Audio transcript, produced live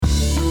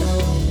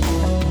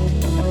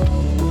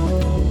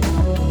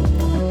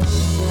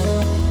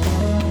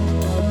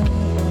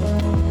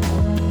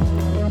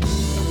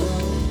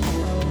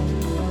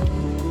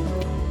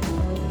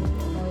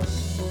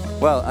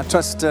Well, I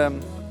trust that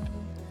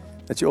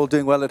you're all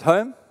doing well at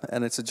home,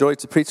 and it's a joy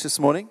to preach this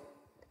morning.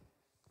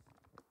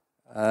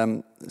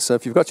 So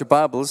if you've got your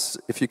Bibles,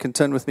 if you can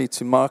turn with me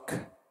to Mark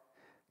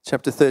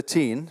chapter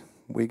 13,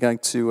 we're going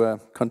to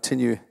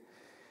continue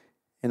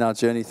in our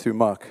journey through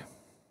Mark.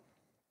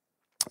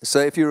 So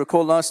if you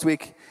recall last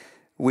week,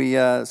 we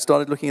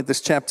started looking at this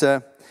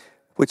chapter,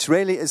 which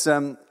really is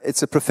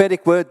it's a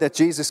prophetic word that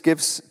Jesus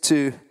gives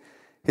to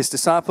his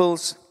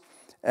disciples.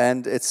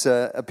 And it's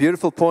a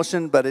beautiful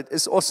portion, but it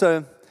is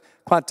also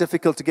quite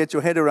difficult to get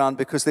your head around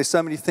because there's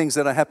so many things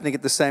that are happening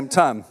at the same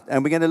time.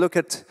 And we're going to look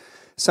at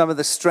some of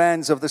the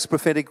strands of this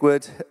prophetic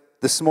word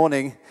this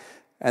morning,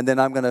 and then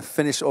I'm going to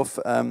finish off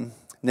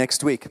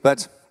next week.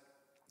 But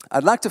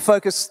I'd like to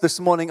focus this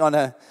morning on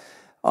a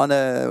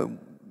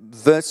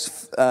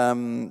verse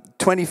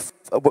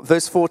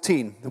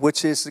 14,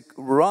 which is a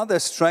rather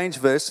strange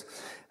verse.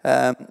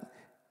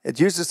 It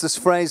uses this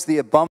phrase, the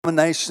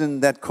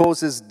abomination that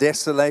causes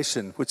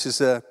desolation, which is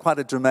quite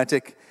a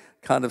dramatic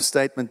kind of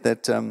statement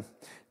that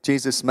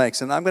Jesus makes.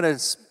 And I'm going to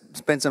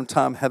spend some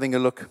time having a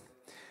look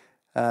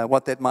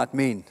what that might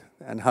mean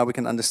and how we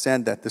can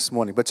understand that this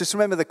morning. But just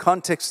remember the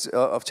context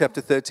of chapter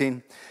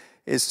 13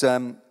 is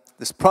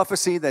this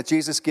prophecy that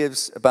Jesus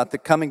gives about the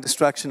coming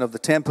destruction of the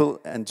temple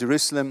and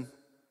Jerusalem.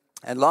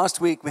 And last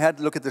week we had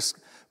to look at this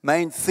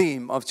main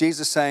theme of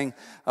Jesus saying,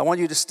 I want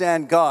you to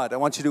stand guard. I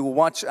want you to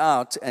watch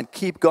out and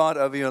keep guard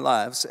over your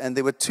lives. And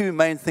there were two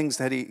main things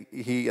that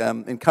he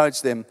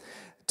encouraged them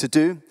to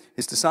do,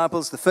 his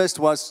disciples. The first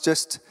was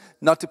just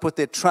not to put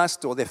their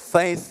trust or their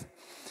faith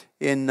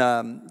in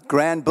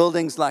grand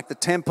buildings like the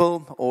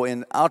temple or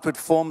in outward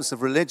forms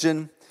of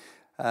religion.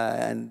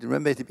 And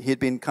remember, he had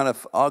been kind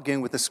of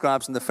arguing with the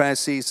scribes and the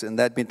Pharisees, and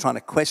they'd been trying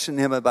to question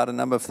him about a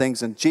number of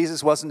things. And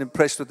Jesus wasn't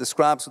impressed with the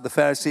scribes or the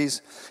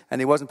Pharisees,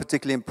 and he wasn't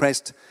particularly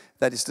impressed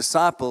that his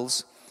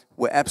disciples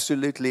were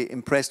absolutely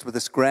impressed with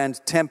this grand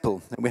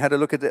temple. And we had a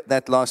look at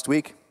that last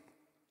week,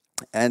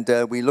 and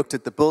we looked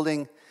at the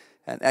building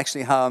and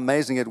actually how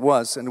amazing it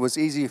was. And it was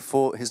easy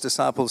for his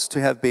disciples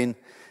to have been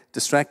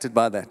distracted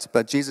by that.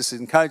 But Jesus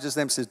encourages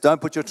them, says, don't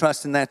put your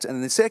trust in that.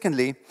 And then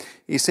secondly,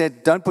 he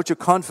said, don't put your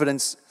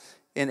confidence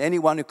in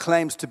anyone who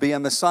claims to be a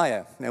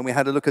Messiah. And we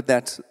had a look at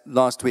that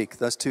last week,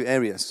 those two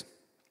areas.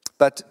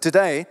 But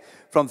today,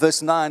 from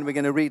verse 9, we're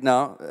going to read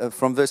now,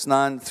 from verse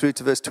 9 through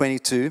to verse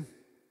 22.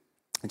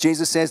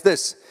 Jesus says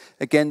this.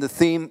 Again, the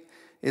theme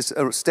is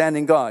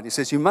standing guard. He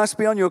says, you must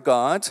be on your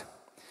guard,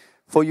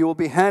 for you will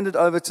be handed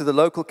over to the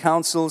local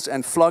councils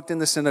and flogged in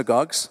the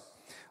synagogues.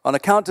 On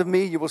account of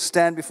me, you will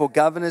stand before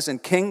governors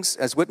and kings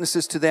as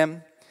witnesses to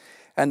them,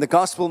 and the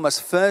gospel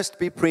must first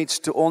be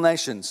preached to all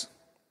nations.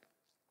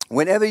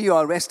 Whenever you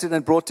are arrested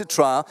and brought to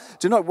trial,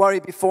 do not worry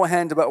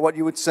beforehand about what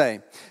you would say.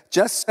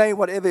 Just say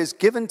whatever is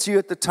given to you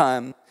at the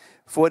time,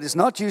 for it is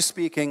not you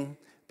speaking,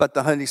 but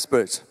the Holy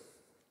Spirit.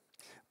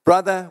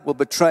 Brother will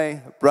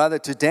betray brother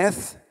to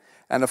death,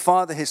 and a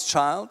father his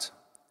child.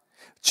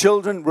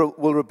 Children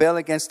will rebel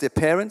against their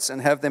parents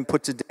and have them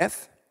put to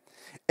death.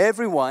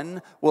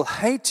 Everyone will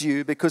hate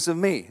you because of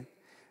me,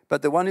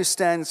 but the one who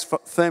stands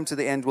firm to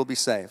the end will be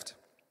saved.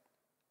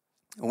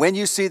 When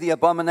you see the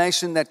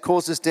abomination that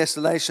causes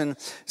desolation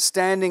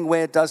standing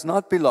where it does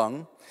not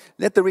belong,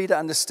 let the reader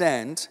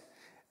understand,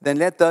 then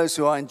let those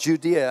who are in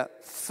Judea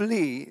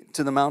flee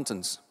to the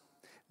mountains.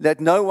 Let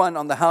no one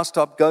on the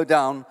housetop go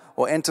down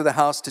or enter the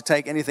house to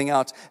take anything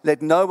out.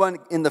 Let no one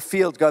in the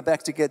field go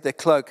back to get their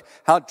cloak.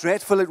 How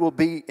dreadful it will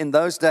be in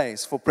those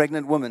days for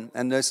pregnant women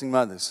and nursing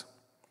mothers.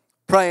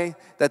 Pray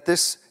that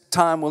this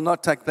time will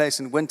not take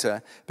place in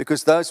winter,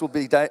 because those will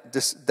be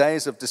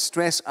days of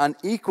distress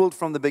unequaled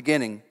from the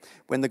beginning,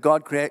 when the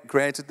God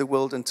created the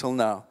world until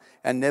now,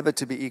 and never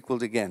to be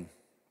equaled again.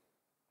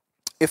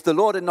 If the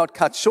Lord had not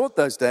cut short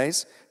those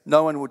days,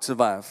 no one would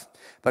survive.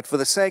 But for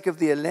the sake of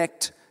the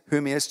elect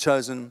whom he has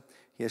chosen,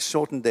 he has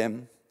shortened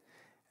them.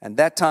 And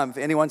that time, if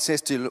anyone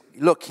says to you,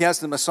 look, here's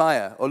the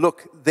Messiah, or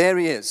look, there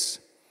he is,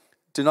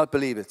 do not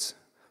believe it.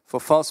 For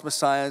false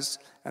messiahs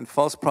and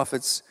false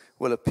prophets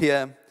will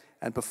appear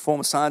and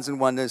perform signs and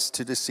wonders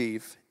to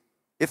deceive,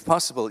 if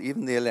possible,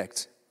 even the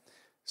elect.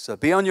 So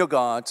be on your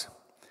guard.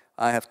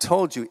 I have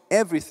told you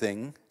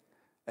everything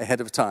ahead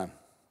of time.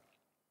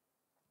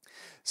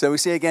 So we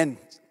see again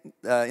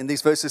in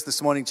these verses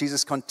this morning,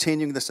 Jesus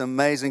continuing this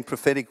amazing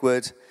prophetic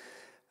word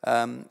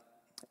and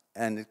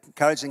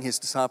encouraging his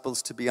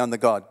disciples to be on the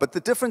guard. But the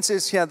difference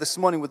is here this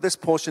morning with this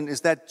portion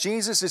is that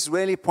Jesus is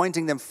really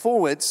pointing them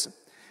forwards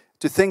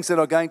to things that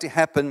are going to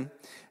happen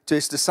to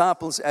his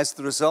disciples as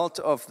the result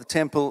of the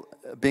temple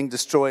being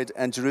destroyed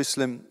and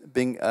Jerusalem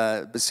being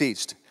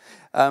besieged.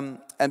 And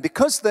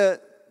because the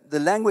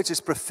language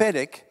is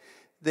prophetic,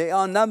 there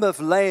are a number of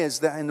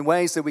layers and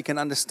ways that we can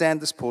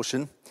understand this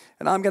portion.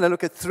 And I'm going to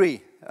look at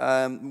three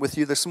with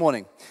you this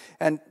morning.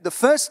 And the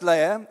first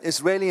layer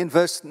is really in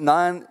verse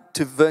 9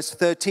 to verse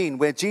 13,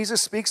 where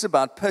Jesus speaks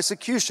about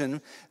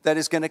persecution that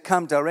is going to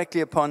come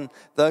directly upon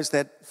those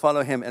that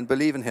follow him and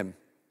believe in him.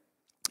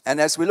 And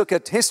as we look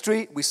at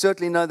history, we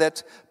certainly know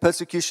that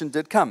persecution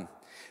did come.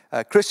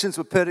 Christians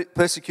were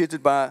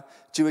persecuted by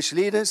Jewish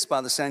leaders,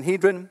 by the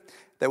Sanhedrin.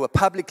 They were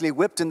publicly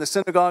whipped in the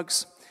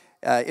synagogues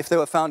if they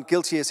were found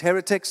guilty as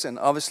heretics, and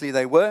obviously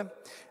they were.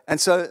 And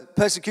so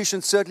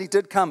persecution certainly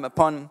did come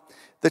upon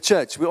the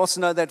church. We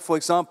also know that, for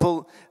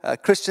example,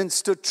 Christians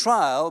stood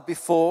trial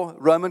before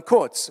Roman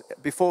courts,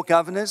 before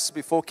governors,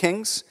 before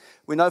kings.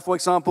 We know, for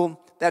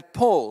example, that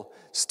Paul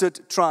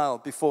stood trial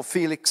before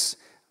Felix,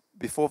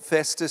 before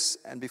Festus,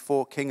 and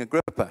before King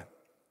Agrippa.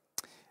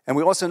 And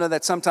we also know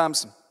that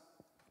sometimes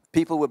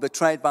people were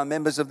betrayed by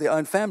members of their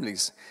own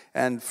families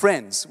and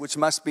friends, which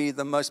must be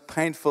the most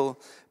painful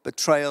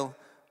betrayal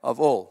of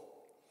all.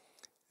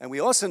 And we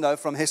also know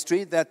from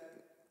history that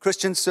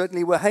Christians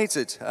certainly were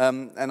hated.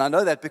 And I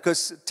know that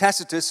because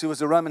Tacitus, who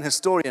was a Roman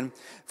historian,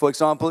 for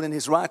example, in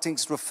his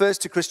writings refers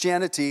to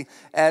Christianity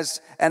as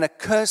an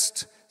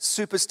accursed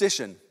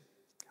superstition.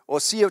 Or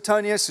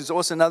Suetonius, who's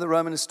also another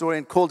Roman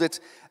historian, called it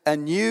a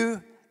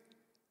new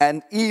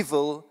and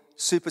evil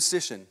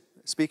superstition,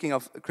 speaking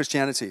of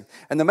Christianity.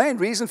 And the main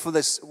reason for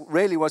this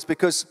really was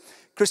because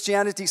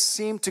Christianity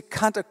seemed to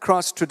cut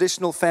across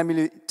traditional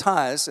family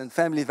ties and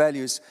family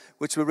values,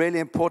 which were really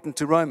important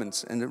to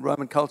Romans and the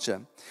Roman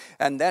culture.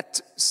 And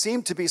that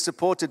seemed to be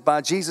supported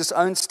by Jesus'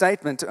 own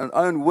statement and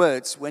own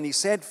words when he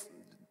said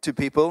to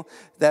people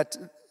that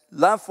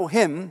love for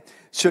him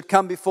should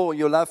come before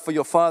your love for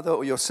your father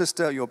or your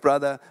sister or your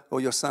brother or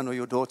your son or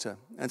your daughter.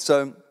 And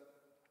so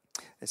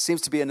it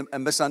seems to be a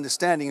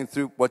misunderstanding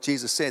through what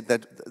Jesus said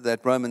that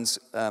Romans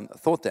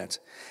thought that.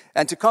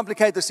 And to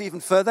complicate this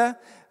even further,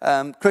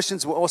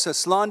 Christians were also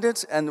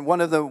slandered. And one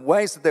of the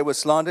ways that they were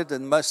slandered,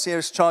 and the most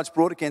serious charge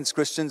brought against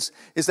Christians,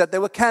 is that they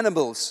were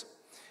cannibals.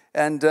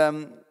 And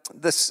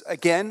this,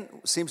 again,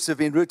 seems to have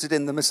been rooted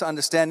in the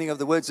misunderstanding of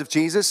the words of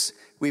Jesus.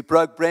 We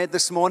broke bread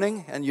this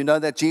morning, and you know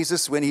that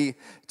Jesus, when he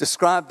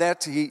described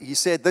that, he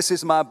said, "This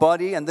is my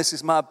body and this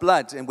is my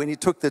blood," and when he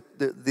took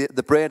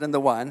the bread and the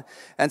wine.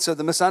 And so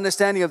the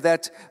misunderstanding of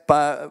that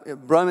by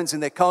Romans in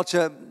their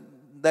culture,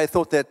 they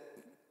thought that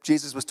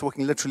Jesus was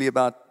talking literally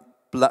about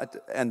blood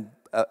and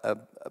a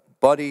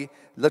body,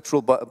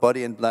 literal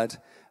body and blood,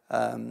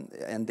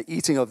 and the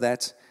eating of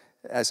that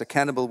as a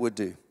cannibal would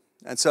do.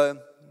 And so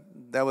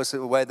that was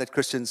a way that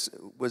Christians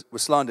were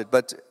slandered.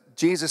 But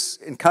Jesus'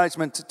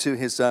 encouragement to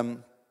his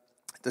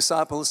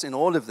disciples in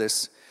all of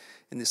this,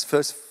 in this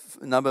first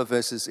number of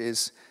verses,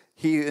 is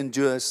he who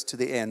endures to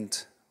the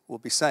end will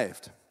be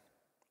saved.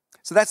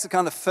 So that's the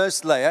kind of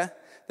first layer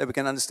that we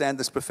can understand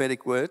this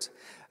prophetic word.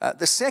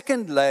 The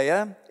second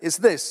layer is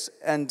this,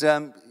 and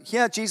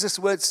here Jesus'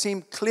 words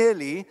seem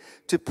clearly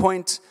to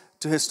point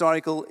to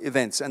historical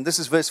events. And this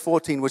is verse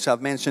 14, which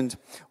I've mentioned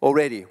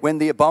already. When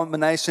the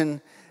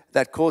abomination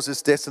that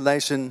causes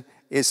desolation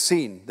is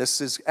seen. This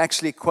is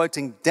actually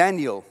quoting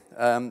Daniel,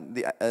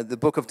 the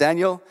book of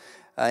Daniel,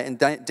 in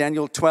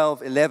Daniel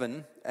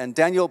 12:11. And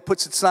Daniel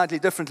puts it slightly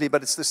differently,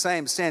 but it's the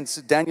same sense.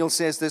 Daniel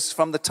says this: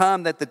 from the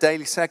time that the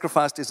daily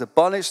sacrifice is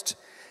abolished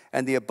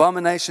and the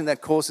abomination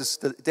that causes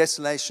the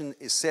desolation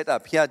is set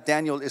up. Here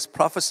Daniel is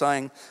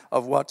prophesying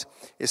of what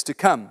is to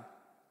come.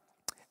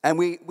 And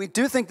we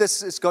do think this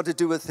has got to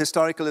do with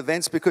historical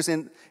events, because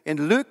in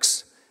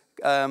Luke's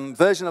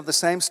version of the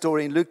same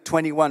story, in Luke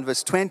 21,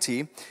 verse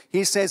 20,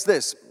 he says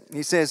this.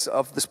 He says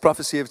of this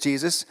prophecy of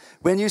Jesus,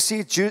 "When you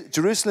see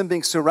Jerusalem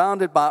being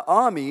surrounded by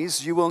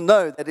armies, you will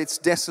know that its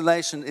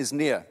desolation is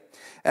near."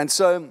 And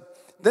so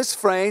this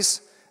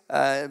phrase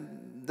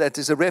that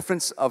is a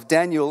reference of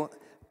Daniel,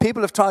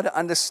 people have tried to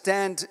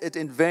understand it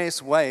in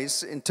various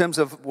ways in terms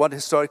of what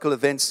historical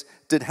events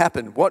did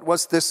happen. What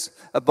was this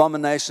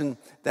abomination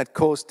that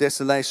caused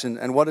desolation,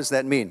 and what does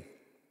that mean?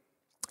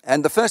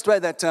 And the first way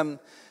that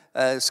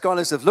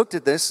scholars have looked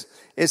at this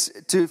is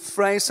to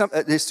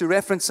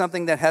reference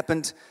something that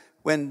happened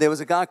when there was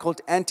a guy called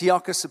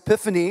Antiochus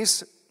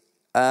Epiphanes.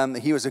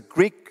 He was a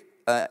Greek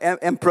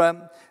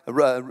emperor,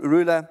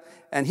 ruler,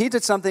 and he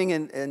did something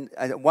in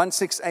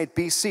 168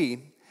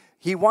 BC.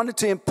 He wanted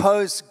to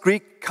impose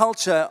Greek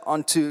culture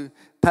onto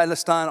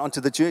Palestine,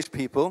 onto the Jewish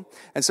people.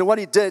 And so what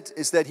he did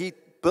is that he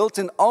built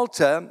an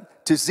altar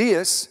to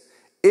Zeus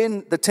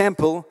in the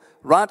temple,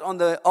 right on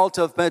the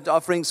altar of burnt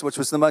offerings, which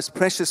was the most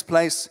precious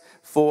place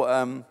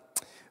for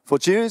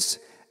Jews.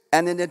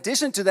 And in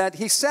addition to that,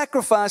 he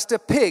sacrificed a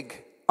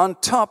pig on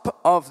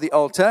top of the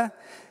altar,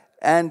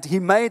 and he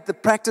made the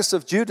practice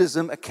of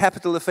Judaism a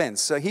capital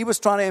offense. So he was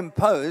trying to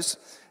impose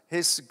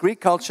his Greek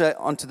culture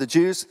onto the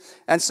Jews.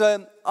 And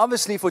so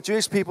obviously for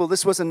Jewish people,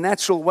 this was a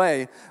natural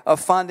way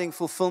of finding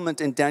fulfillment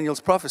in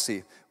Daniel's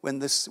prophecy when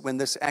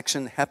this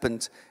action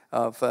happened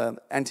of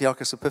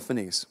Antiochus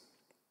Epiphanes.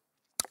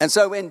 And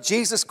so when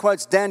Jesus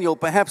quotes Daniel,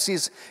 perhaps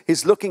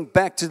he's looking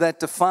back to that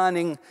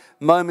defining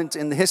moment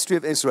in the history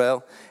of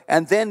Israel,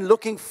 and then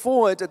looking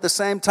forward at the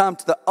same time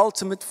to the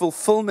ultimate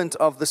fulfillment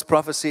of this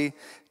prophecy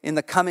in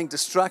the coming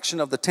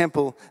destruction of the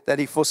temple that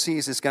he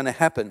foresees is going to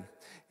happen,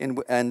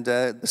 and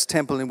this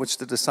temple in which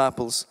the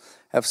disciples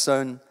have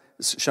shown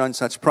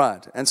such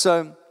pride. And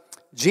so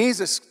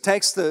Jesus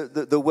takes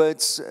the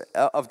words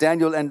of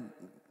Daniel and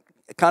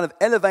kind of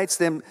elevates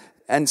them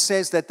and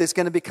says that there's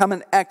going to become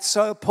an act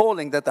so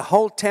appalling that the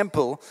whole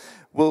temple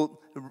will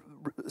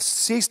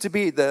cease to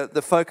be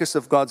the focus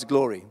of God's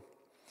glory.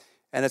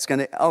 And it's going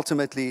to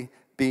ultimately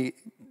be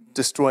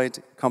destroyed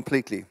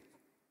completely.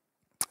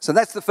 So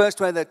that's the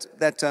first way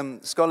that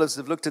scholars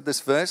have looked at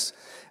this verse.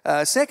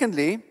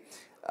 Secondly,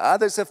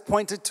 others have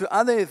pointed to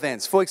other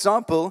events. For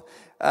example,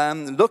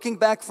 looking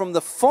back from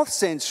the 4th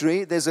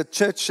century, there's a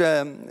church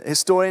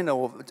historian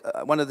or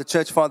one of the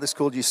church fathers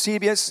called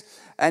Eusebius,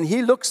 and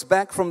he looks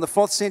back from the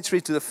 4th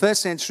century to the 1st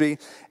century,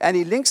 and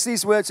he links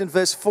these words in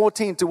verse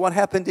 14 to what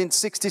happened in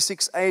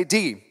 66 AD.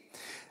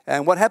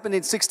 And what happened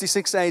in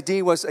 66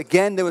 AD was,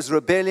 again, there was a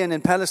rebellion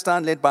in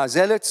Palestine led by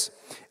zealots,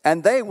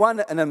 and they won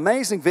an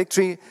amazing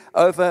victory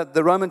over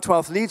the Roman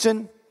 12th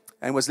Legion,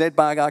 and was led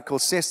by a guy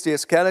called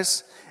Cestius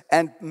Gallus.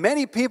 And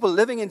many people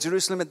living in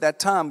Jerusalem at that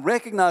time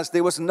recognized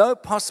there was no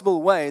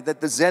possible way that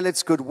the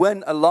zealots could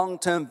win a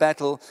long-term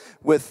battle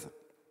with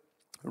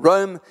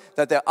Rome,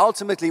 that they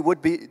ultimately would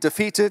be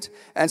defeated.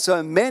 And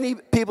so many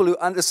people who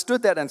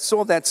understood that and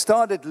saw that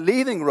started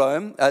leaving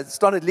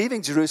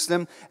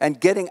Jerusalem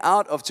and getting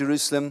out of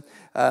Jerusalem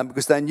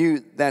because they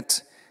knew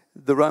that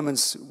the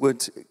Romans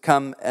would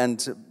come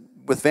and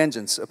with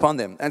vengeance upon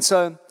them. And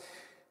so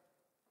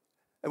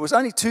it was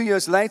only 2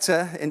 years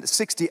later, in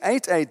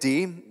 68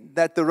 AD,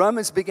 that the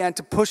Romans began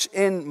to push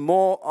in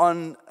more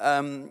on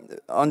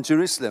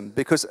Jerusalem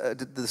because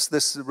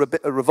this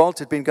revolt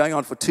had been going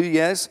on for 2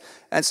 years.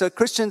 And so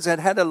Christians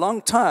had a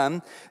long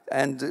time,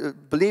 and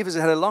believers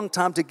had a long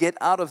time to get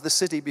out of the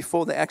city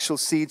before the actual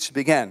siege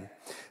began.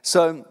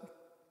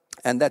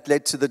 And that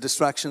led to the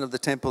destruction of the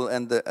temple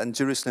and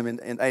Jerusalem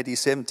in AD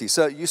 70.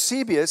 So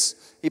Eusebius,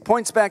 he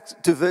points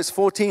back to verse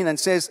 14 and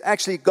says,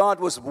 actually, God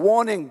was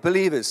warning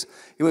believers.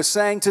 He was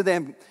saying to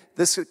them,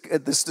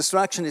 this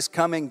destruction is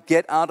coming,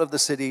 get out of the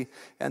city.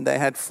 And they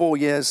had 4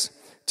 years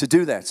to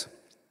do that.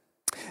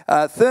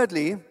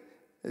 Thirdly,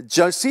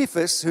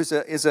 Josephus, who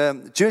is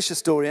a Jewish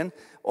historian,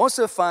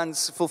 also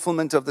finds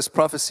fulfillment of this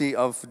prophecy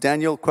of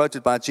Daniel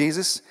quoted by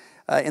Jesus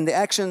in the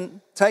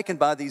action taken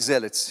by these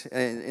zealots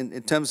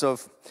in terms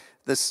of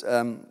this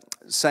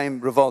same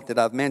revolt that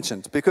I've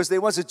mentioned. Because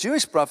there was a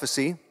Jewish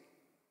prophecy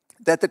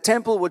that the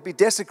temple would be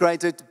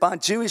desecrated by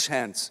Jewish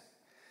hands.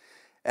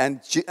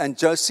 And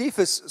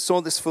Josephus saw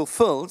this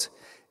fulfilled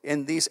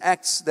in these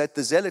acts that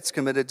the zealots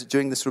committed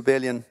during this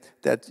rebellion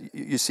that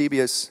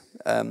Eusebius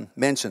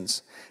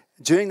mentions.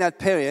 During that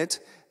period,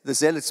 the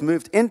zealots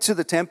moved into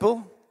the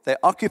temple, they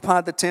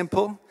occupied the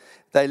temple,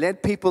 they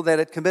let people that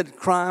had committed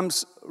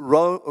crimes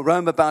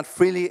roam about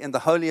freely in the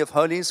Holy of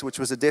Holies, which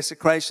was a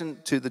desecration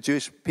to the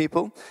Jewish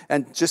people.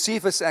 And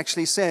Josephus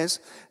actually says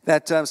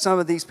that some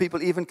of these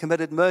people even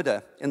committed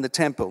murder in the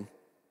temple.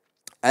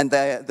 And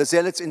the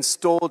zealots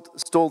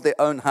installed their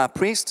own high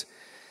priest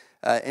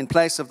in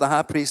place of the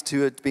high priest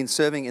who had been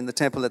serving in the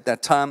temple at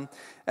that time.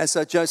 And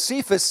so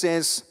Josephus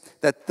says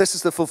that this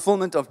is the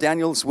fulfillment of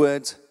Daniel's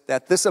words,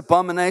 that this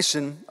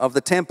abomination of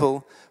the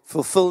temple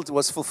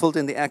was fulfilled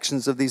in the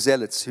actions of these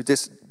zealots who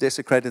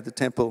desecrated the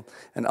temple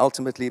and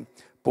ultimately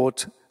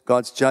brought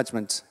God's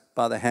judgment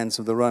by the hands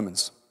of the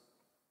Romans.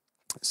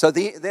 So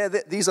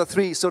these are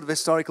three sort of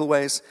historical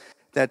ways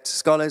that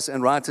scholars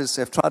and writers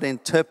have tried to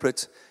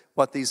interpret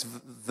what these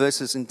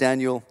verses in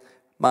Daniel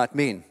might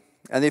mean.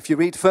 And if you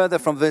read further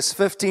from verse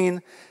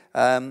 15,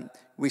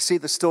 we see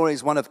the story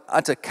is one of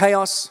utter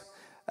chaos.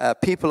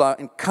 People are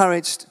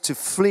encouraged to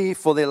flee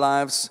for their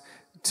lives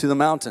to the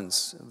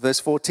mountains. Verse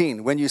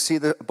 14, when you see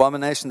the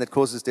abomination that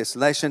causes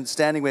desolation,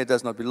 standing where it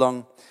does not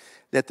belong,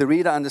 let the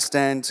reader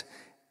understand,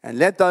 and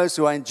let those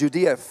who are in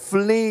Judea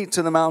flee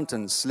to the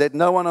mountains. Let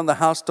no one on the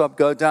housetop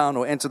go down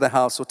or enter the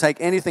house or take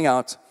anything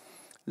out.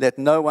 Let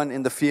no one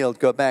in the field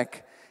go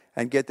back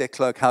and get their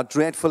cloak. How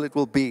dreadful it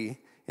will be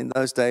in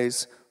those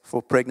days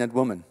for pregnant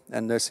women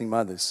and nursing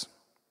mothers.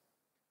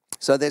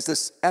 So there's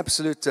this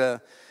absolute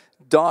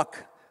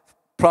dark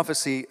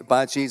prophecy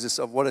by Jesus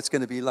of what it's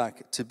going to be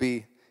like to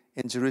be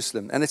in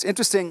Jerusalem. And it's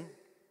interesting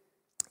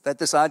that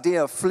this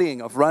idea of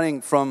fleeing, of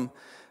running from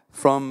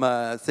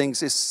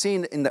things is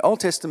seen in the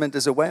Old Testament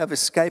as a way of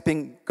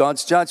escaping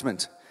God's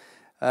judgment.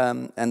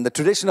 And the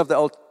tradition of the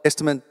Old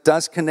Testament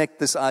does connect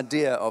this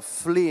idea of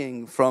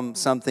fleeing from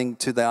something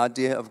to the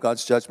idea of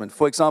God's judgment.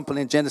 For example,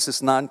 in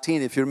Genesis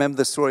 19, if you remember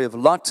the story of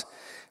Lot,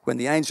 when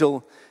the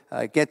angel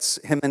gets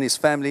him and his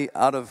family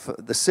out of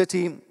the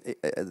city,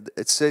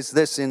 it says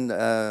this in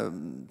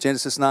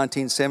Genesis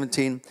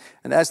 19:17,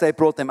 and as they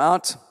brought them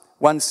out,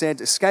 one said,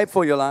 escape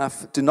for your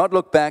life, do not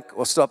look back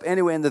or stop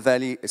anywhere in the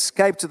valley,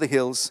 escape to the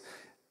hills,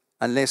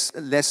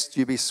 lest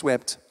you be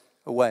swept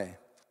away.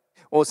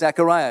 Or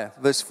Zechariah,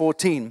 verse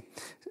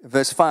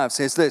 5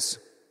 says this,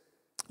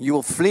 you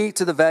will flee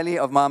to the valley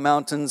of my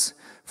mountains,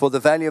 for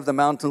the valley of the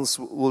mountains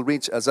will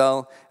reach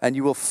Azal, and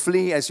you will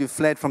flee as you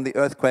fled from the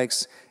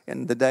earthquakes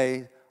in the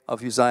day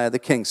of Uzziah the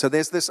king. So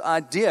there's this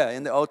idea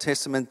in the Old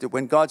Testament that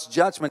when God's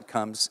judgment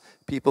comes,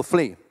 people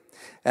flee.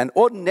 And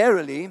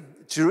ordinarily,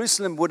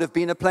 Jerusalem would have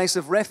been a place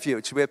of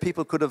refuge where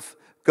people could have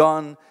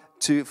gone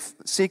to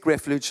seek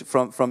refuge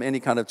from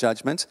any kind of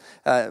judgment.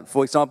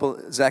 For example,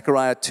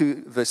 Zechariah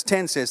 2 verse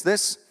 10 says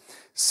this,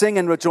 Sing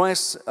and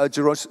rejoice, O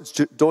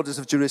daughters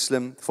of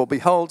Jerusalem, for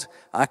behold,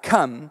 I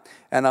come,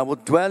 and I will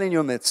dwell in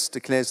your midst,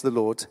 declares the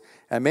Lord.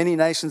 And many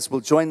nations will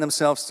join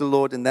themselves to the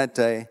Lord in that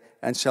day,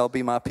 and shall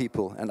be my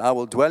people. And I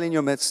will dwell in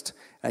your midst,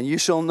 and you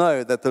shall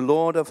know that the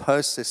Lord of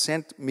hosts has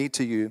sent me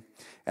to you.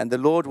 And the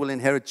Lord will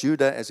inherit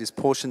Judah as his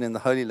portion in the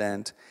Holy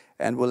Land,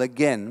 and will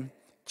again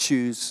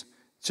choose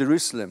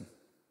Jerusalem.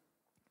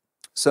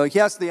 So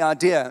here's the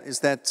idea, is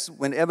that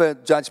whenever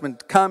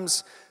judgment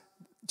comes,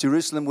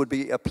 Jerusalem would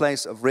be a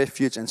place of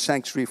refuge and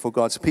sanctuary for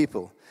God's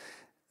people.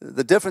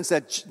 The difference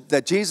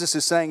that Jesus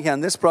is saying here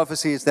in this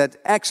prophecy is that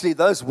actually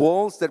those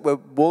walls that were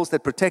walls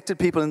that protected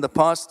people in the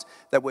past,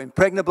 that were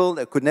impregnable,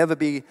 that could never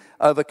be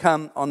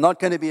overcome, are not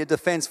going to be a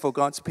defense for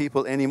God's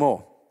people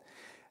anymore.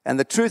 And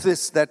the truth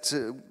is that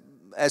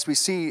as we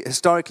see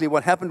historically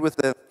what happened with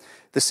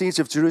the siege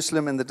of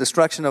Jerusalem and the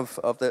destruction of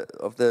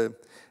the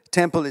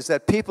temple, is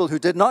that people who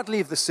did not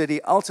leave the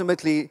city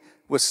ultimately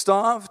were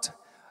starved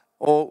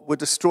or were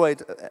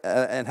destroyed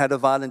and had a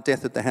violent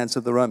death at the hands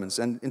of the Romans.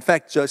 And in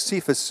fact,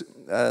 Josephus,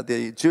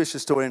 the Jewish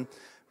historian,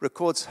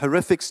 records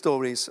horrific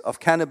stories of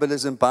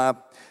cannibalism by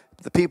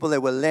the people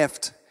that were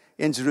left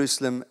in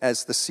Jerusalem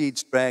as the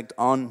siege dragged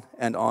on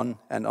and on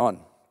and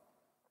on.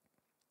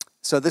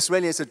 So this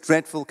really is a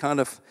dreadful kind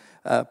of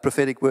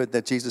prophetic word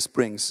that Jesus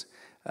brings,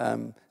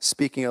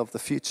 speaking of the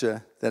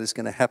future that is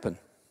going to happen.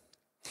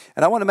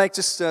 And I want to make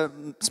just a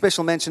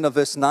special mention of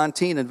verse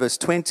 19 and verse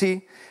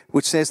 20,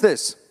 which says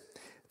this: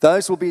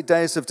 "Those will be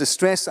days of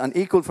distress,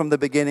 unequaled from the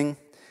beginning,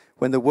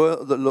 when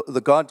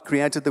the God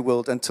created the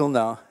world until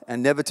now,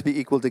 and never to be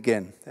equaled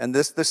again." And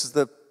this is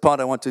the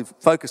part I want to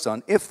focus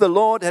on. "If the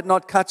Lord had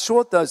not cut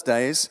short those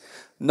days,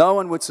 no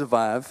one would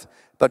survive.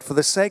 But for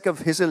the sake of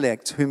his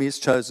elect, whom he has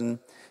chosen,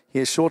 he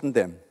has shortened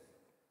them."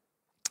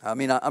 I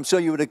mean, I'm sure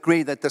you would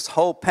agree that this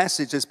whole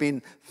passage has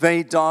been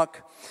very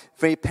dark,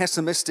 very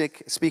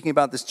pessimistic, speaking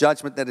about this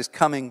judgment that is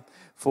coming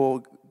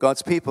for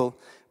God's people.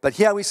 But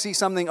here we see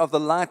something of the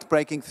light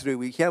breaking through.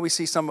 Here we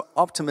see some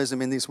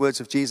optimism in these words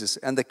of Jesus.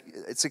 And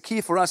it's a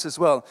key for us as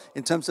well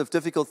in terms of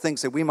difficult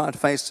things that we might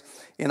face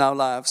in our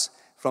lives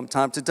from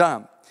time to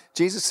time.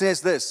 Jesus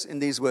says this in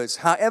these words: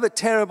 "However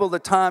terrible the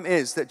time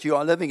is that you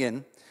are living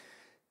in,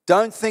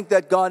 don't think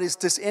that God is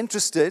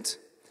disinterested.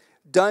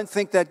 Don't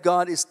think that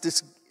God is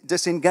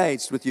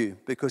disengaged with you,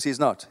 because he's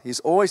not. He's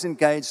always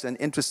engaged and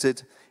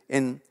interested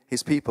in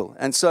his people."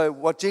 And so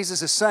what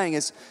Jesus is saying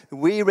is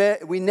we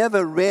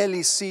never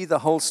really see the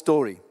whole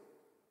story.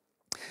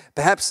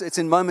 Perhaps it's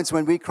in moments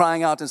when we're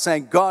crying out and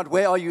saying, "God,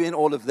 where are you in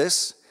all of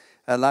this?"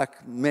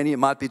 Like many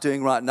might be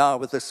doing right now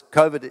with this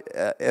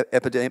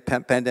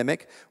COVID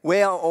pandemic.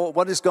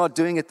 What is God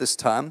doing at this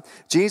time?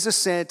 Jesus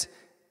said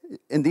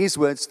in these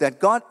words that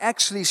God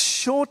actually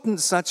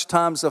shortened such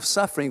times of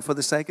suffering for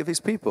the sake of his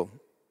people.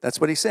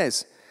 That's what he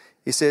says.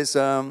 He says,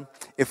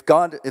 if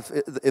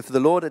the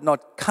Lord had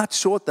not cut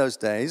short those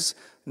days,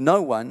 no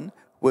one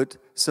would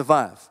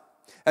survive.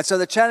 And so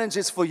the challenge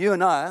is for you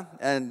and I,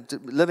 and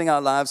living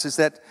our lives, is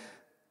that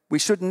we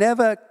should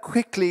never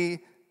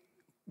quickly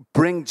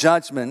bring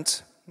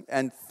judgment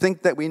and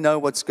think that we know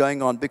what's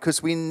going on,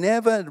 because we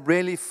never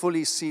really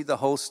fully see the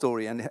whole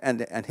story.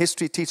 And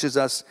history teaches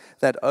us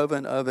that over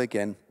and over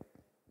again.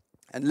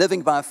 And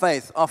living by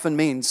faith often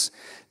means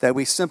that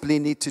we simply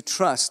need to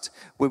trust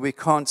where we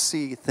can't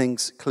see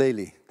things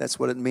clearly. That's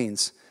what it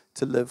means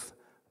to live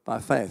by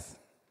faith.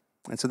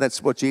 And so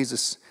that's what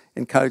Jesus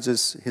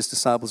encourages his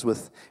disciples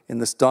with in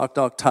this dark,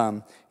 dark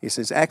time. He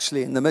says,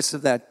 actually, in the midst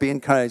of that, be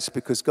encouraged,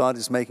 because God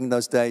is making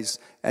those days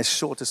as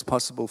short as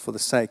possible for the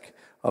sake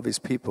of his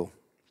people.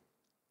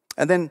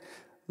 And then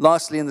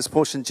lastly, in this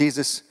portion,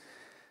 Jesus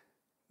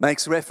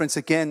makes reference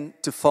again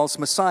to false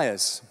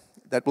messiahs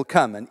that will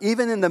come. And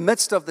even in the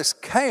midst of this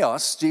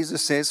chaos,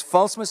 Jesus says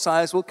false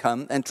messiahs will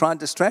come and try and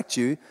distract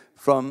you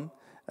from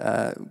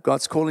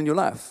God's call in your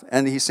life.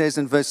 And he says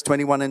in verse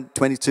 21 and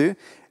 22,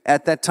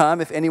 "At that time,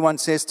 if anyone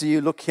says to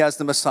you, 'Look, here's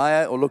the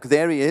Messiah,' or 'Look,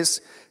 there he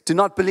is,' do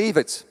not believe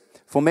it.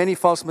 For many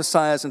false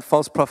messiahs and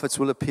false prophets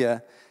will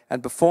appear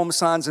and perform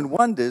signs and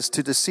wonders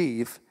to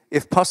deceive,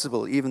 if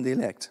possible, even the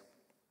elect."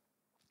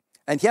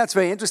 And here it's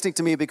very interesting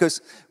to me,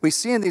 because we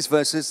see in these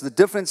verses the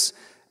difference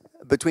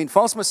between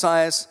false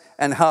messiahs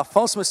and how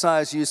false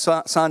messiahs use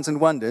signs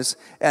and wonders,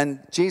 and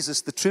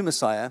Jesus, the true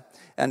Messiah,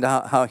 and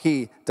how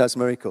he does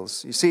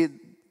miracles. You see,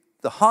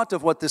 the heart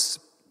of what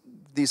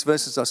these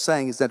verses are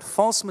saying is that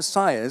false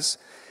messiahs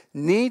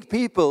need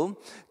people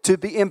to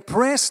be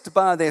impressed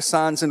by their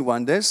signs and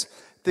wonders,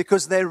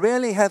 because they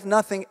really have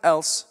nothing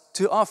else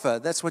to offer.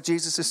 That's what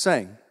Jesus is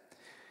saying.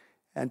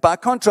 And by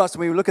contrast,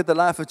 when we look at the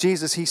life of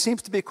Jesus, he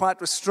seems to be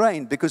quite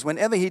restrained, because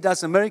whenever he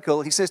does a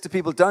miracle, he says to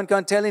people, "Don't go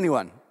and tell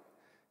anyone.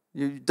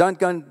 You don't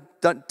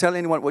tell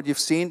anyone what you've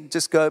seen.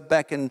 Just go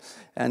back and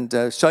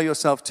show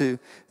yourself to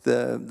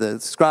the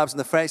scribes and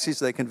the Pharisees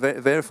so they can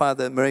verify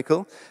the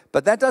miracle."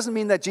 But that doesn't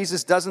mean that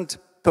Jesus doesn't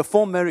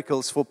perform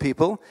miracles for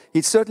people.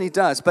 He certainly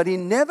does. But he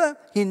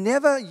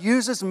never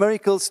uses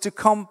miracles to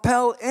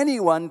compel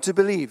anyone to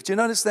believe. Do you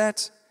notice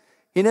that?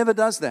 He never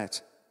does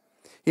that.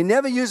 He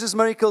never uses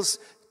miracles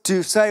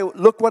to say,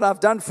 "Look what I've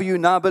done for you,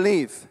 now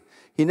believe."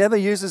 He never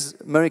uses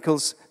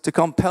miracles to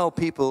compel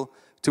people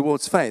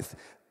towards faith.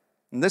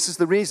 And this is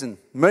the reason.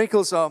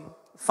 Miracles are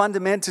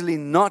fundamentally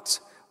not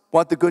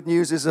what the good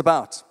news is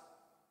about.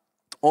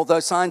 Although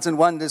signs and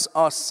wonders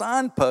are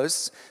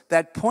signposts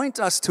that point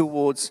us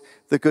towards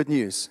the good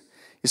news.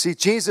 You see,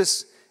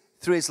 Jesus,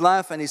 through his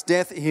life and his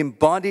death, he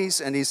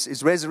embodies, and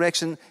his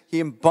resurrection, he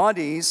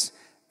embodies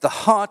the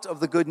heart of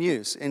the good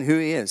news in who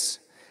he is.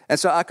 And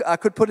so I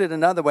could put it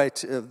another way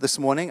this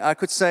morning. I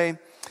could say,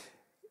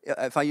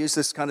 if I use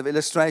this kind of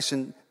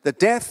illustration, the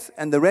death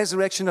and the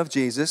resurrection of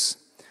Jesus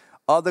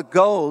are the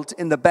gold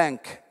in the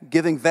bank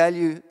giving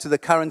value to the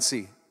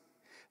currency.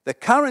 The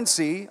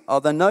currency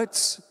are the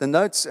notes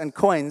and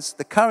coins.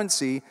 The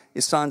currency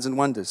is signs and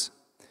wonders.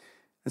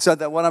 And so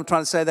what I'm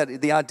trying to say,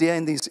 that the idea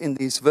in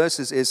these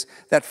verses is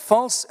that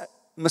false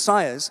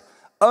messiahs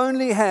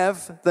only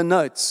have the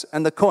notes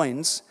and the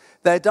coins.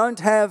 They don't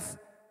have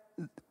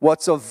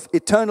what's of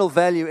eternal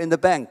value in the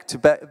bank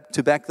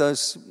to back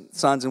those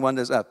signs and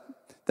wonders up.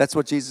 That's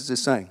what Jesus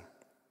is saying.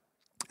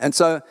 And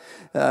so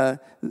the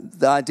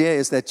idea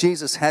is that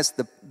Jesus has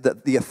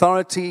the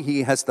authority,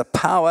 he has the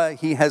power,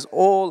 he has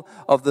all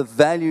of the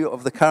value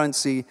of the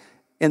currency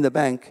in the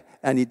bank,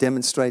 and he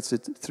demonstrates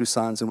it through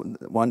signs and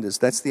wonders.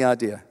 That's the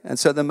idea. And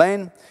so the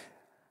main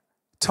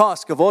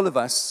task of all of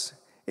us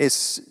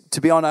is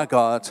to be on our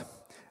guard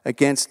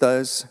against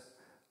those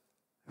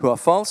who are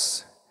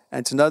false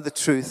and to know the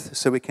truth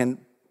so we can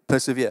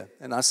persevere.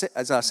 And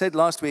as I said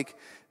last week,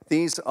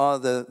 this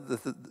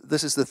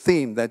is the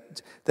theme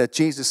that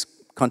Jesus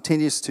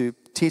continues to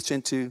teach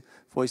into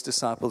for his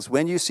disciples.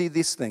 When you see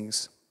these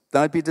things,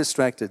 don't be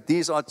distracted.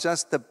 These are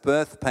just the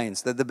birth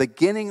pains. They're the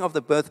beginning of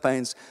the birth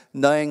pains,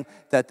 knowing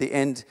that the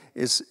end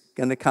is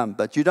going to come.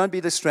 But you don't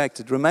be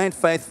distracted. Remain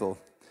faithful.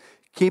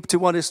 Keep to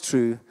what is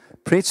true.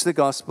 Preach the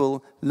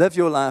gospel. Live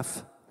your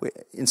life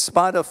in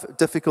spite of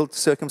difficult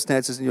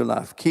circumstances in your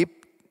life.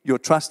 Keep your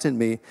trust in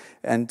me.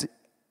 And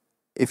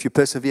if you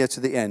persevere to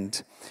the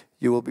end,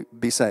 you will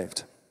be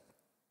saved.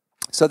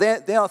 So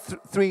there are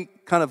three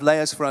kind of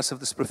layers for us of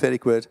this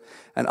prophetic word.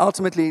 And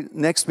ultimately,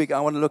 next week, I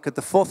want to look at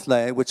the fourth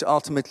layer, which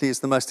ultimately is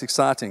the most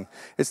exciting.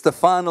 It's the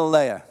final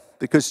layer,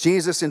 because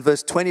Jesus in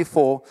verse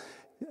 24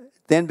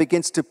 then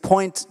begins to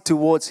point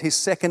towards his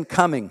second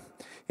coming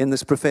in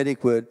this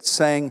prophetic word,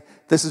 saying,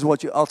 this is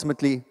what you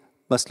ultimately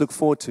must look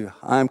forward to.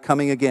 I am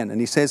coming again. And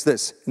he says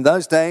this, in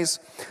those days,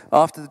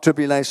 after the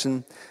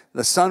tribulation,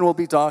 the sun will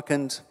be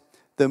darkened,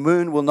 the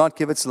moon will not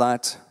give its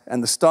light,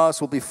 and the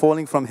stars will be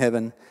falling from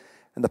heaven,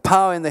 and the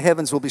power in the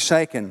heavens will be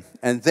shaken.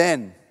 And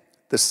then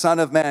the Son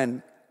of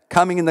Man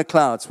coming in the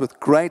clouds with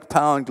great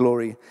power and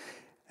glory,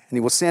 and he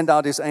will send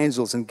out his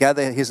angels and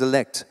gather his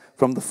elect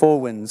from the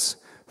four winds,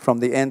 from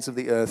the ends of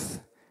the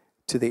earth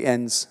to the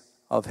ends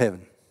of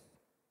heaven.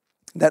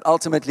 That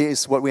ultimately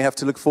is what we have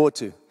to look forward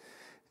to.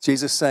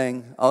 Jesus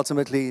saying,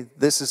 ultimately,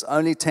 this is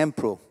only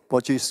temporal.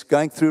 What you're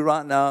going through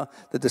right now,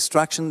 the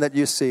destruction that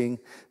you're seeing,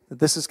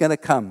 this is going to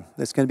come.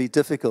 It's going to be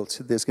difficult.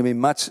 There's going to be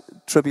much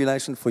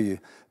tribulation for you.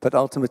 But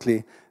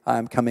ultimately, I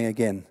am coming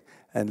again.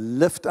 And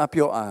lift up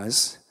your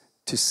eyes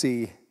to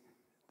see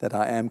that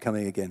I am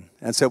coming again.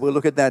 And so we'll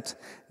look at that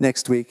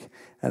next week.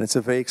 And it's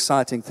a very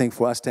exciting thing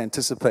for us to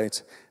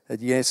anticipate that,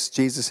 yes,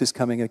 Jesus is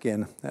coming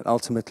again. And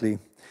ultimately,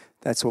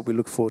 that's what we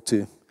look forward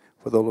to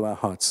with all of our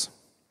hearts.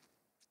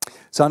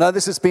 So I know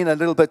this has been a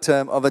little bit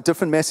of a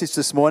different message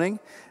this morning.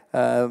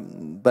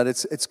 But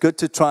it's good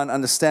to try and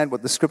understand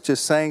what the Scripture is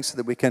saying so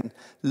that we can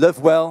live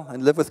well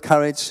and live with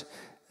courage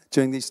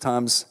during these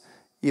times,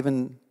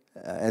 even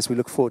as we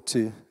look forward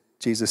to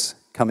Jesus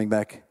coming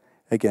back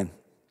again.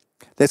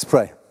 Let's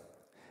pray,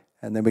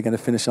 and then we're going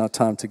to finish our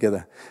time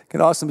together. I'm going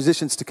to ask the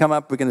musicians to come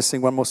up. We're going to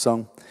sing one more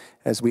song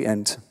as we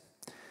end.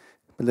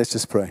 But let's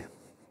just pray.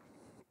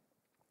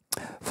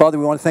 Father,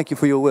 we want to thank you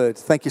for your word.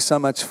 Thank you so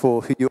much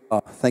for who you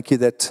are. Thank you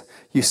that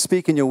you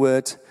speak in your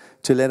word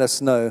to let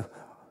us know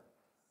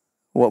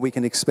what we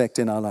can expect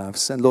in our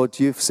lives. And Lord,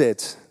 you've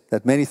said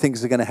that many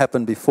things are going to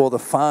happen before the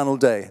final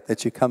day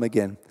that you come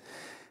again.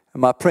 And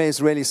my prayer is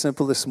really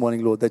simple this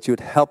morning, Lord, that you would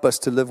help us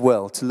to live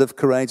well, to live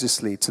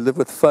courageously, to live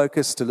with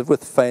focus, to live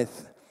with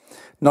faith,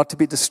 not to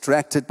be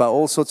distracted by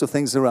all sorts of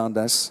things around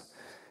us,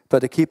 but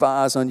to keep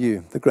our eyes on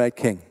you, the great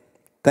King.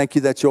 Thank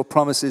you that your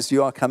promise is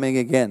you are coming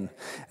again.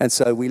 And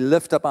so we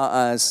lift up our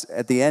eyes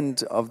at the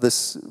end of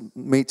this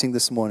meeting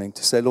this morning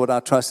to say, Lord,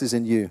 our trust is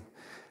in you.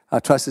 Our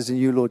trust is in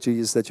you, Lord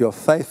Jesus, that you are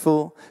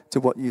faithful to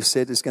what you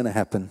said is going to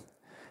happen.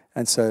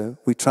 And so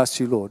we trust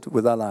you, Lord,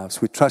 with our lives.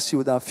 We trust you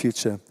with our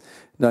future,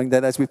 knowing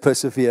that as we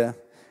persevere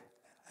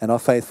and are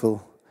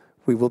faithful,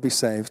 we will be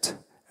saved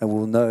and we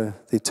will know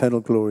the eternal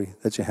glory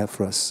that you have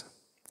for us.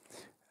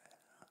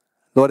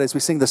 Lord, as we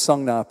sing the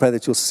song now, I pray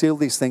that you'll seal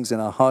these things in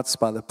our hearts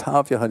by the power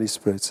of your Holy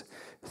Spirit.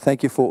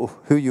 Thank you for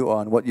who you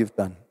are and what you've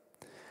done.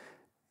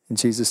 In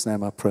Jesus'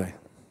 name I pray.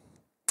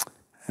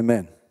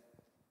 Amen.